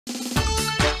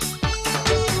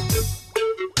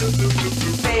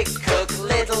Big cook,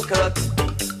 little cook,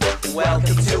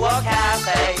 welcome to our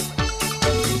cafe.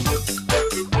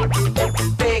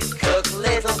 Big cook,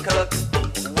 little cook,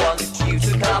 want you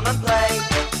to come and play.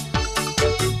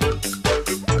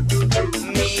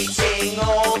 Meeting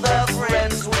all the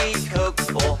friends we cook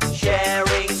for,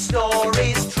 sharing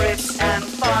stories, trips and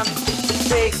fun.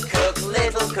 Big cook,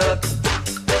 little cook,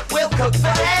 we'll cook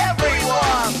for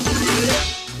everyone.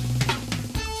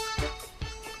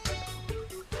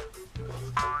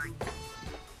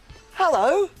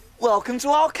 Hello, welcome to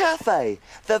our cafe,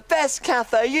 the best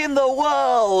cafe in the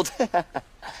world.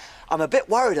 I'm a bit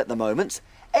worried at the moment.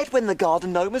 Edwin the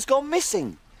garden gnome has gone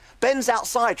missing. Ben's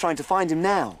outside trying to find him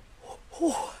now.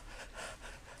 Oh,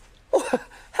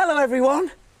 hello,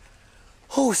 everyone.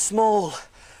 Oh, Small.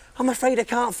 I'm afraid I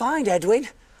can't find Edwin.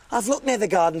 I've looked near the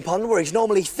garden pond where he's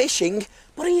normally fishing,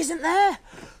 but he isn't there.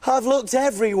 I've looked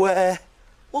everywhere.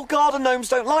 Well, garden gnomes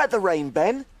don't like the rain,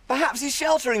 Ben. Perhaps he's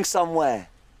sheltering somewhere.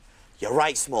 You're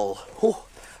right, Small. Oh,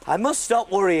 I must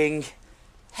stop worrying.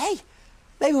 Hey,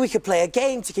 maybe we could play a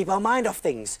game to keep our mind off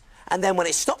things. And then when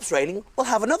it stops raining, we'll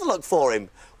have another look for him.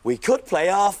 We could play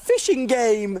our fishing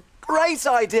game. Great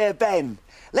idea, Ben.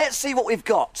 Let's see what we've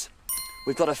got.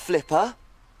 We've got a flipper,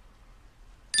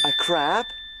 a crab,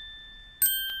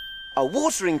 a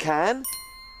watering can,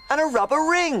 and a rubber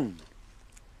ring.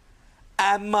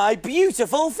 And my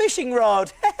beautiful fishing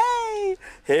rod. Hey,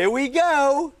 here we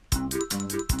go.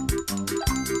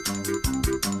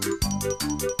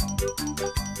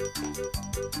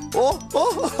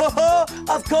 Oh,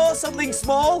 I've caught something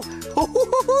small.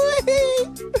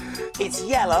 It's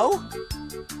yellow.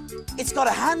 It's got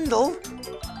a handle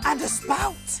and a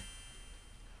spout.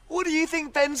 What do you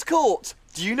think Ben's caught?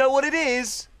 Do you know what it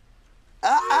is?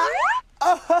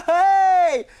 Oh,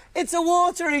 hey! It's a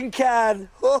watering can.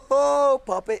 Oh,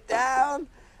 pop it down.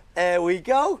 There we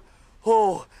go.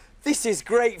 Oh, this is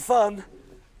great fun.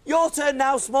 Your turn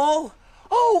now, Small.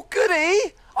 Oh,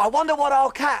 goody! I wonder what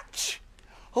I'll catch.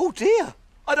 Oh, dear.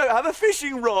 I don't have a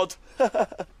fishing rod.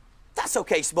 That's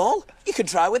okay, Small. You can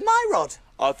try with my rod.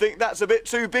 I think that's a bit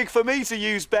too big for me to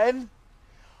use, Ben.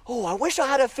 Oh, I wish I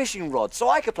had a fishing rod so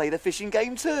I could play the fishing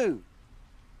game too.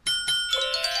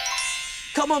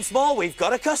 Come on, Small. We've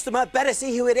got a customer. Better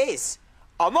see who it is.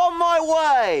 I'm on my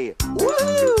way.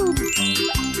 Woo!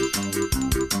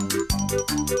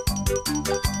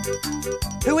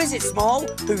 Who is it, Small?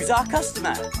 Who's our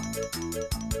customer?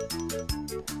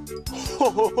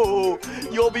 Oh,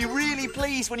 you'll be really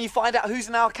pleased when you find out who's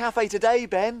in our cafe today,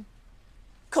 Ben.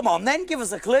 Come on, then. Give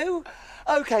us a clue.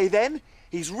 OK, then.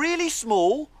 He's really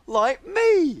small, like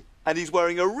me. And he's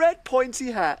wearing a red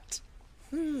pointy hat.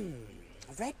 A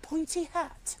red pointy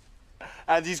hat.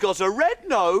 And he's got a red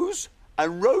nose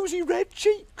and rosy red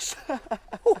cheeks.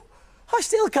 Oh, I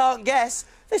still can't guess.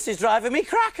 This is driving me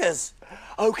crackers.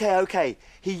 OK.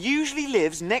 He usually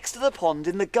lives next to the pond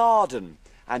in the garden.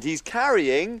 And he's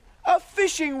carrying a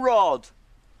fishing rod.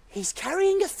 He's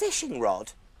carrying a fishing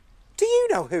rod? Do you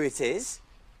know who it is?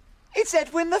 It's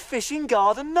Edwin the fishing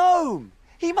garden gnome.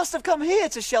 He must have come here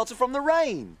to shelter from the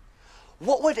rain.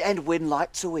 What would Edwin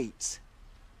like to eat?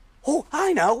 Oh,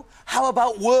 I know. How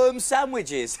about worm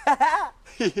sandwiches?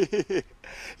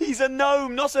 He's a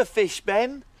gnome, not a fish,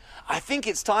 Ben. I think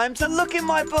it's time to look in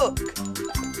my book.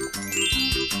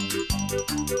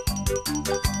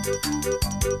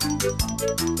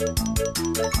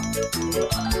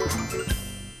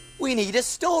 We need a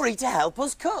story to help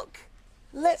us cook.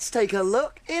 Let's take a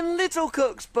look in Little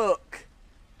Cook's book.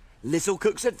 Little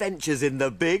Cook's Adventures in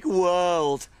the Big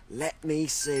World. Let me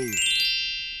see.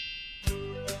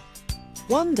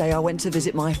 One day I went to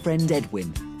visit my friend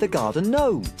Edwin, the garden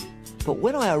gnome. But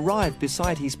when I arrived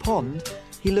beside his pond,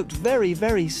 he looked very,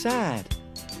 very sad.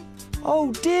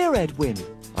 Oh dear, Edwin,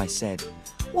 I said.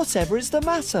 Whatever is the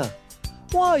matter?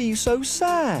 Why are you so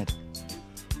sad?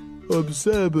 I'm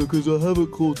sad because I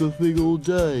haven't caught a thing all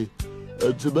day.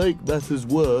 And to make matters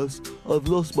worse, I've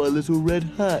lost my little red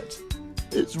hat.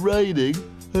 It's raining,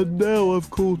 and now I've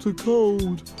caught a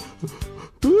cold.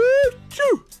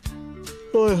 Achoo!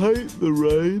 I hate the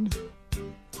rain.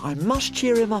 I must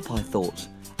cheer him up, I thought.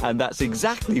 And that's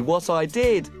exactly what I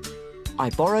did. I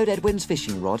borrowed Edwin's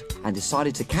fishing rod and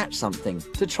decided to catch something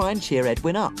to try and cheer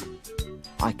Edwin up.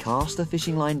 I cast the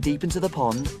fishing line deep into the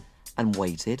pond and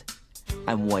waited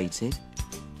and waited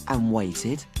and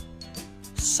waited.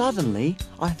 Suddenly,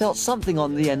 I felt something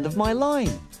on the end of my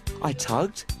line. I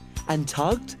tugged and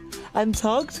tugged and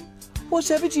tugged.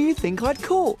 Whatever do you think I'd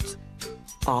caught?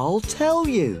 I'll tell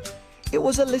you. It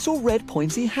was a little red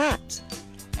pointy hat.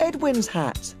 Edwin's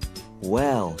hat.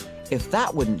 Well, if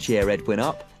that wouldn't cheer Edwin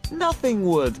up, nothing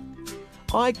would.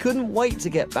 I couldn't wait to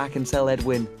get back and tell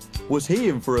Edwin. Was he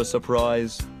in for a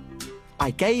surprise?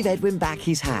 I gave Edwin back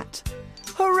his hat.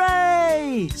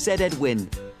 Hooray! Said Edwin.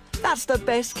 That's the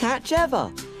best catch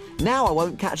ever. Now I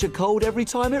won't catch a cold every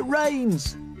time it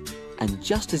rains. And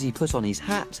just as he put on his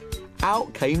hat,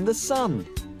 out came the sun.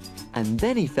 And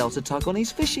then he felt a tug on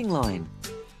his fishing line.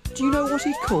 Do you know what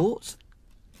he'd caught?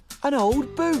 An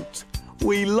old boot.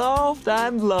 We laughed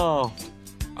and laughed.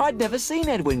 I'd never seen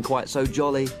Edwin quite so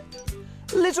jolly.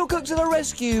 Little Cook to the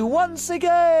rescue once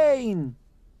again.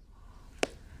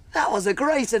 That was a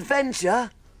great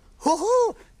adventure.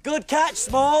 Hoo-hoo! Good catch,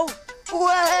 Small.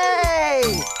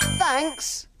 Way!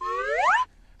 Thanks.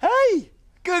 Hey,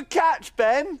 good catch,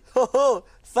 Ben. Hoo-hoo!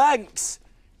 Thanks.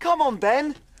 Come on,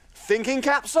 Ben. Thinking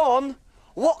caps on.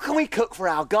 What can we cook for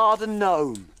our garden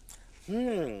gnome?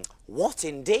 What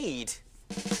indeed?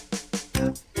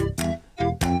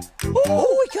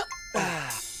 Oh, we can...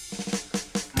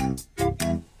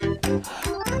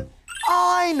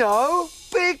 I know.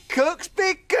 Big Cook's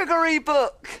Big Cookery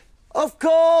book. Of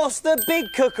course, the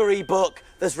Big Cookery book.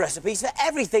 There's recipes for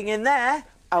everything in there.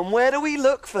 And where do we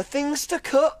look for things to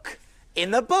cook?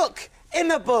 In the book. In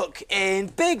the book. In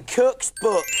Big Cook's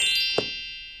book.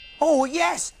 Oh,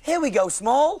 yes. Here we go,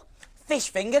 Small. Fish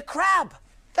finger crab.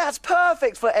 That's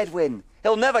perfect for Edwin.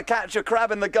 He'll never catch a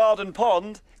crab in the garden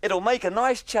pond. It'll make a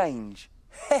nice change.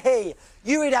 Hey,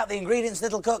 you read out the ingredients,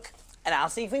 Little Cook, and I'll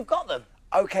see if we've got them.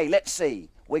 OK, let's see.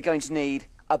 We're going to need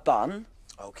a bun.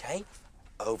 OK.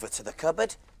 Over to the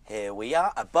cupboard. Here we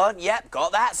are. A bun. Yep,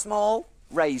 got that, Small.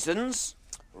 Raisins.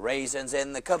 Raisins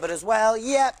in the cupboard as well.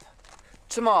 Yep.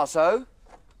 Tomato.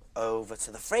 Over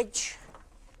to the fridge.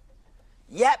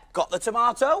 Yep, got the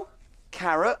tomato.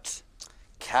 Carrot.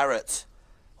 Carrot.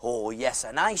 Oh, yes,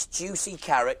 a nice juicy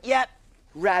carrot. Yep.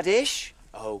 Radish.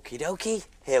 Okie dokie.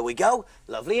 Here we go.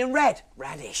 Lovely and red.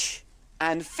 Radish.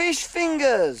 And fish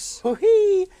fingers.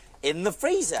 Hoo-hee. In the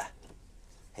freezer.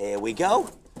 Here we go.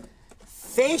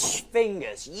 Fish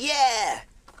fingers. Yeah.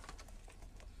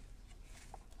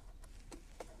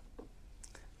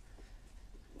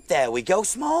 There we go,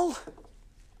 Small.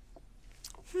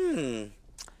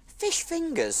 Fish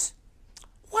fingers.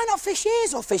 Why not fish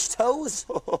ears or fish toes?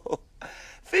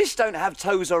 Fish don't have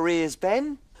toes or ears,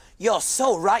 Ben. You're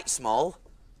so right, Small.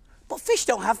 But fish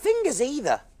don't have fingers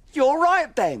either. You're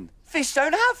right, Ben. Fish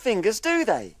don't have fingers, do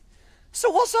they? So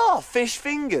what's our fish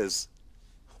fingers?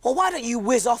 Well, why don't you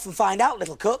whiz off and find out,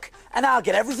 Little Cook, and I'll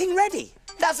get everything ready.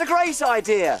 That's a great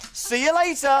idea. See you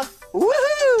later.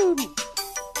 Woohoo!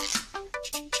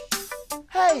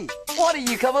 Hey, why don't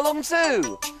you come along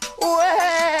too?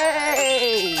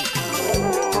 Way!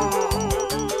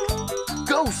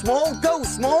 Go,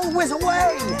 Small, whiz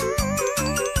away!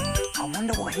 I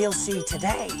wonder what he'll see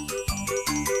today.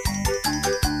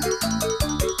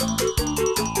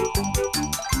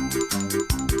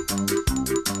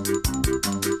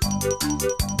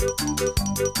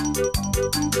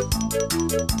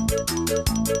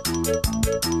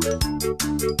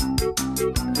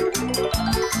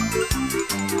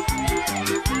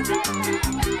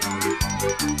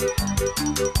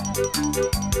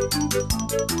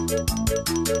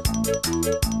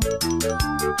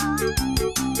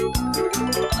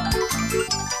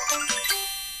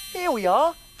 Here we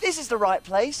are. This is the right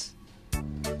place.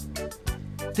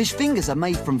 Fish fingers are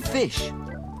made from fish.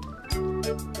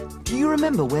 Do you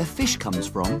remember where fish comes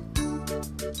from?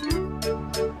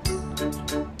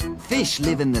 Fish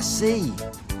live in the sea.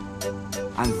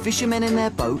 And fishermen in their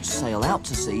boats sail out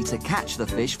to sea to catch the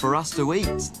fish for us to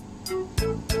eat.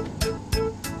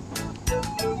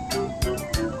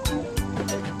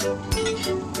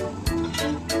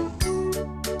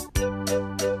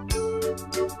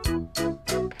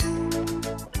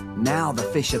 Now the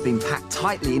fish have been packed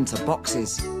tightly into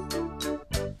boxes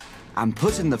and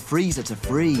put in the freezer to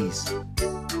freeze.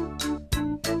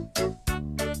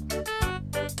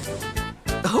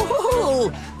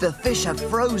 Oh, the fish have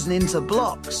frozen into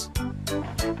blocks.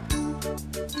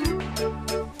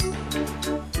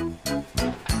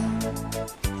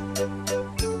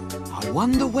 I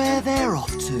wonder where they're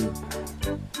off to.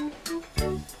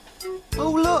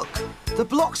 Oh, look, the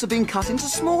blocks have been cut into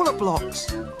smaller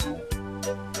blocks.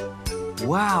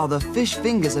 Wow, the fish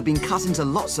fingers have been cut into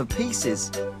lots of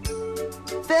pieces.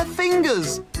 They're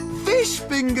fingers! Fish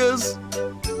fingers!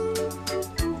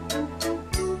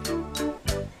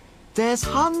 There's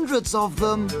hundreds of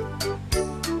them.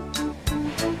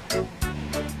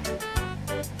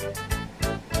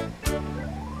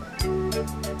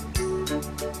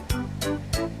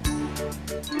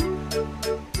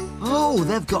 Oh,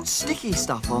 they've got sticky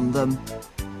stuff on them.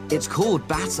 It's called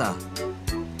batter.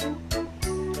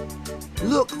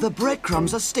 Look, the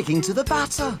breadcrumbs are sticking to the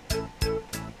batter.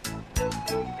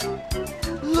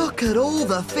 Look at all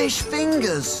the fish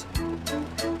fingers.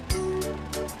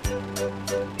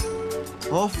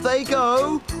 Off they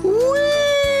go. Whee!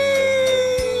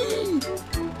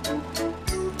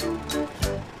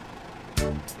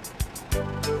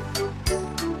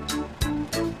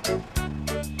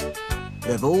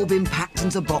 They've all been packed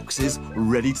into boxes,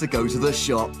 ready to go to the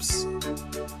shops.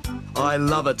 I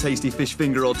love a tasty fish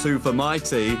finger or two for my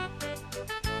tea.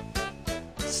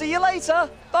 See you later.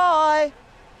 Bye.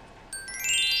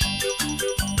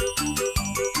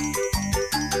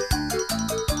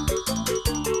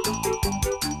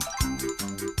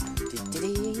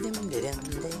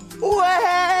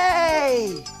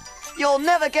 Way! You'll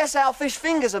never guess how fish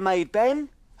fingers are made, Ben.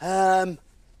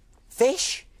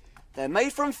 Fish? They're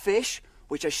made from fish,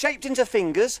 which are shaped into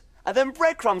fingers, and then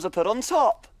breadcrumbs are put on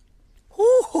top.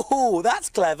 Ooh, that's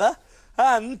clever.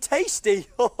 And tasty.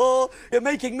 You're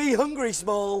making me hungry,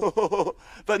 Small.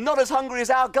 But not as hungry as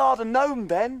our garden gnome,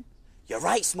 Ben. You're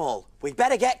right, Small. We'd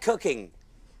better get cooking.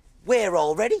 We're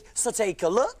all ready, so take a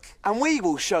look. And we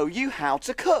will show you how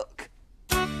to cook.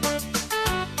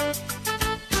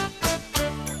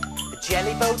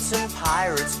 Jelly boats and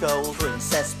pirates' gold,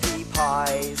 princess pea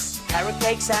pies, carrot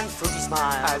cakes and fruity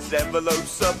smiles, And envelope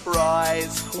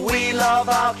surprise. We love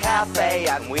our cafe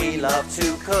and we love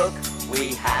to cook.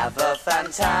 We have a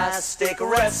fantastic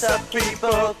recipe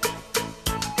book.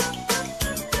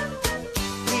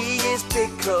 He is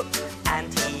big cook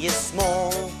and he is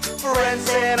small. Friends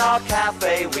in our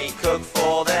cafe, we cook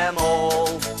for them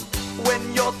all.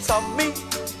 When your tummy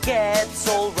gets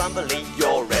all rumbly,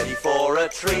 you're ready for a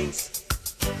treat.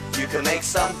 You can make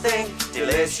something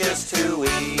delicious to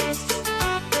eat.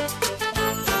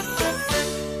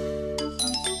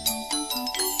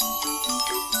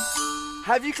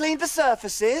 Have you cleaned the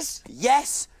surfaces?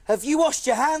 Yes. Have you washed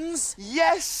your hands?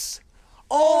 Yes.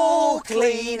 All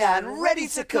clean and ready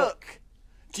to cook.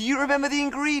 Do you remember the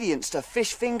ingredients to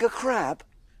fish finger crab?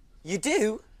 You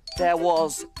do? There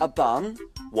was a bun,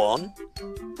 1,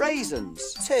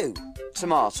 raisins, 2,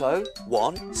 tomato,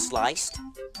 1 sliced,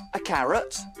 a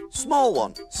carrot, small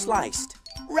one sliced,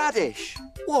 radish,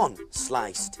 1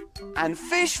 sliced, and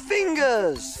fish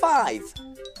fingers. 5.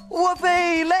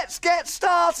 Whoopee, let's get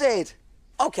started.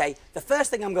 OK, the first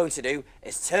thing I'm going to do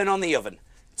is turn on the oven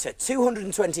to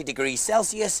 220 degrees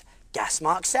Celsius, gas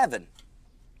mark 7.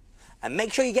 And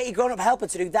make sure you get your grown-up helper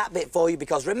to do that bit for you,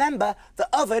 because remember, the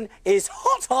oven is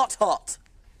hot, hot, hot.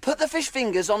 Put the fish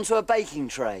fingers onto a baking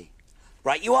tray.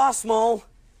 Right you are, Small.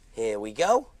 Here we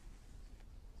go.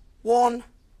 1,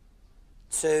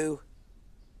 2,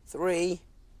 3,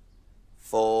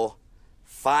 4,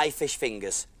 5 fish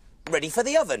fingers. Ready for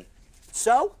the oven.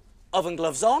 So, oven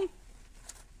gloves on.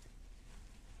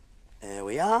 There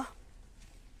we are.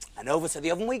 And over to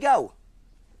the oven we go.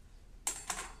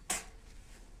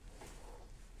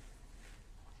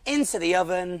 Into the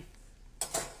oven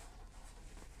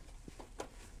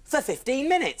for 15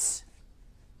 minutes.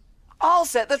 I'll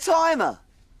set the timer.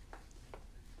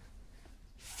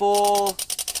 For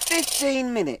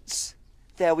 15 minutes.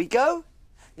 There we go.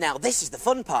 Now, this is the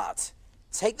fun part.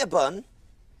 Take the bun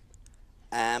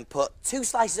and put 2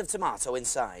 slices of tomato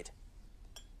inside.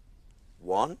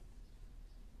 1,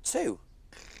 2.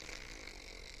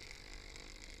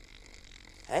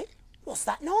 Hey, what's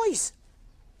that noise?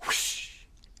 Whoosh.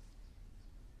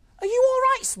 Are you all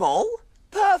right, Small?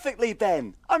 Perfectly,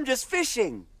 Ben. I'm just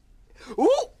fishing.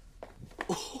 Ooh!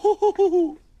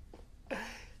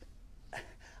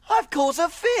 I've caught a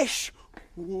fish.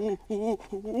 Oops!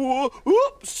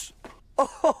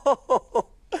 Oh,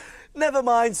 never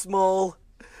mind, Small.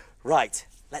 Right,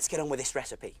 let's get on with this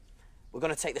recipe. We're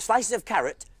going to take the slices of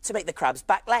carrot to make the crab's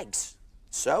back legs.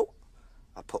 So,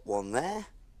 I put 1 there,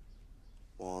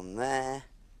 1 there,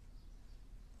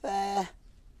 there,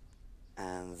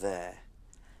 and there.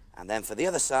 And then for the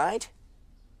other side,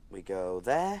 we go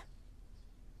there,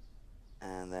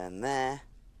 and then there,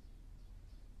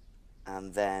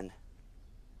 and then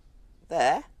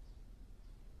there,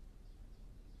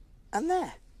 and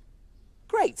there.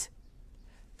 Great.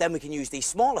 Then we can use these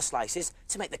smaller slices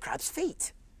to make the crab's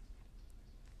feet.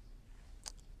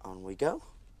 On we go.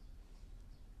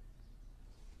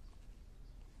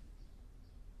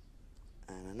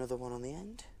 And another one on the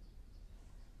end.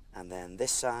 And then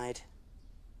this side.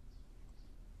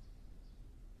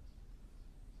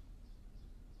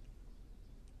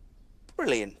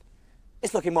 Brilliant.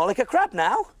 It's looking more like a crab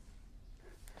now.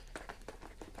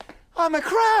 I'm a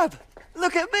crab.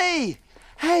 Look at me.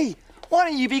 Hey, why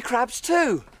don't you be crabs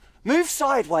too? Move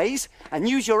sideways and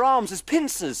use your arms as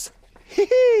pincers. Hee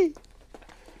hee.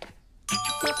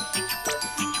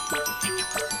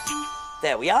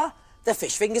 There we are. The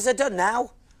fish fingers are done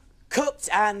now. Cooked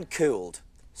and cooled.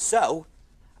 So,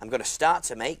 I'm going to start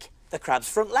to make the crab's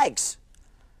front legs.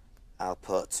 I'll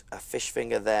put a fish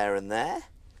finger there and there.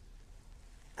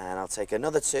 And I'll take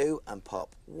another two and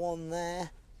pop one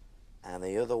there and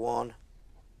the other one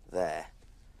there.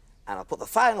 And I'll put the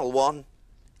final one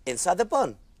inside the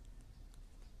bun.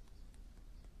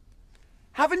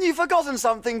 Haven't you forgotten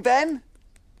something, Ben?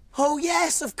 Oh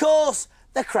yes, of course,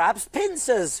 the crab's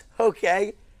pincers.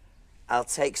 Okay, I'll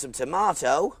take some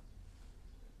tomato,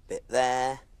 bit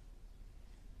there,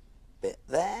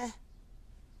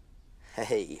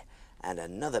 hey, and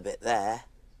another bit there,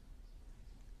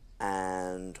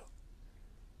 and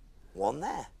one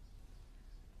there.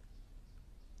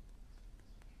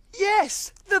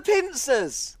 Yes, the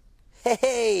pincers.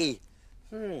 Hey,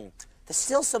 there's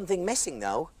still something missing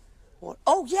though. What?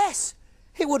 Oh yes,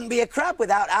 it wouldn't be a crab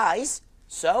without eyes.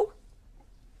 So,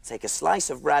 take a slice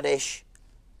of radish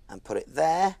and put it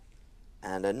there,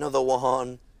 and another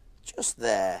one just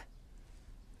there.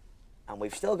 And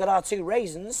we've still got our two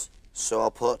raisins, so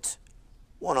I'll put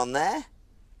one on there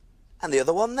and the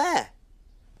other one there.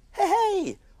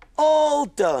 Hey, all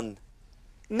done.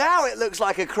 Now it looks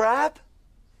like a crab.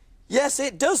 Yes,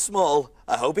 it does, Small.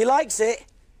 I hope he likes it.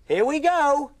 Here we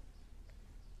go.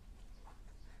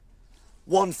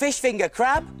 One fish finger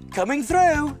crab coming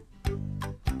through.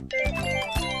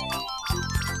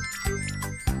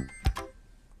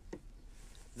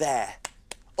 There,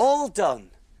 all done.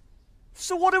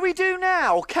 So what do we do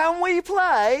now? Can we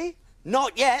play?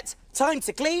 Not yet. Time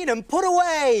to clean and put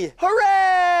away.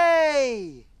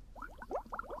 Hooray!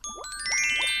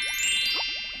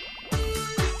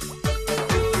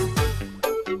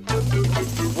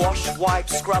 Wash, wipe,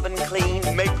 scrub and clean.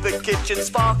 Make the kitchen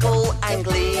sparkle and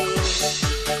gleam.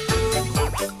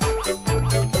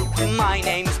 My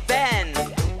name's Ben.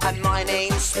 And my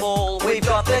name's Small. We've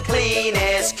got the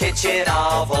cleanest kitchen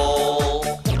of all.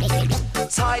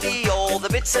 Tidy all the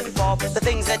bits and bobs, the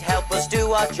things that help us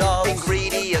do our jobs.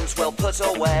 Ingredients we'll put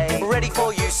away, ready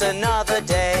for use another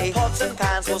day. Pots and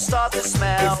pans will start to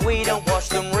smell if we don't wash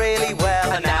them really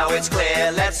well. And now it's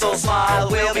clear, let's all smile,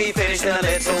 we'll be finished in a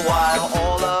little while.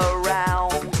 All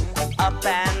around, up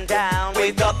and down,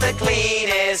 we've got the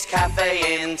cleanest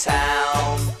cafe in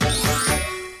town.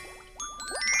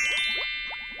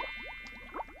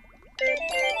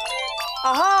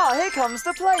 Aha, here comes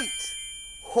the plate.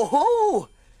 Ho ho!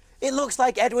 It looks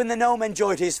like Edwin the Gnome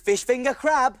enjoyed his fish finger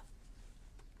crab.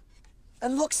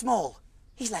 And look, Small,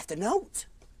 he's left a note.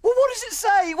 Well, what does it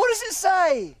say? What does it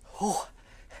say? Oh,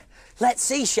 let's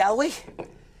see, shall we?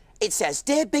 It says,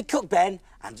 Dear Big Cook Ben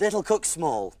and Little Cook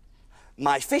Small,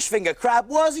 my fish finger crab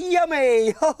was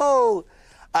yummy! Ho ho!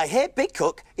 I hear Big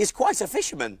Cook is quite a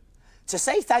fisherman. To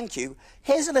say thank you,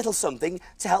 here's a little something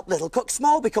to help Little Cook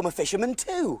Small become a fisherman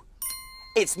too.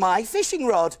 It's my fishing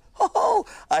rod. Ho ho!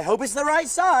 I hope it's the right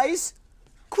size.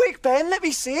 Quick, Ben, let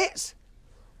me see it.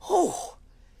 Oh,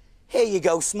 here you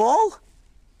go, Small.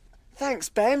 Thanks,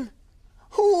 Ben.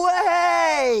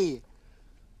 Hooray!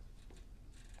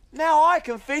 Now I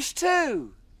can fish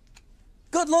too.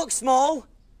 Good luck, Small.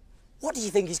 What do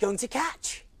you think he's going to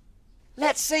catch?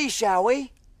 Let's see, shall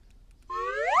we?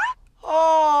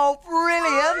 Oh,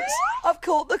 brilliant! I've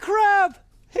caught the crab.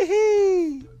 Hee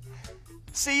hee.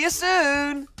 See you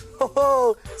soon. Ho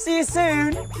ho! See you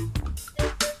soon.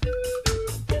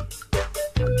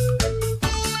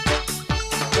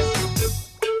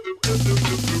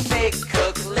 Big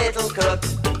cook, little cook,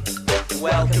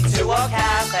 welcome to our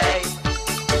cafe.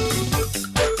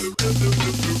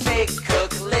 Big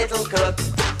cook, little cook,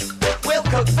 we'll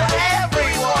cook for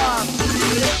everyone.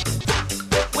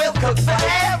 We'll cook for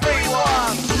everyone.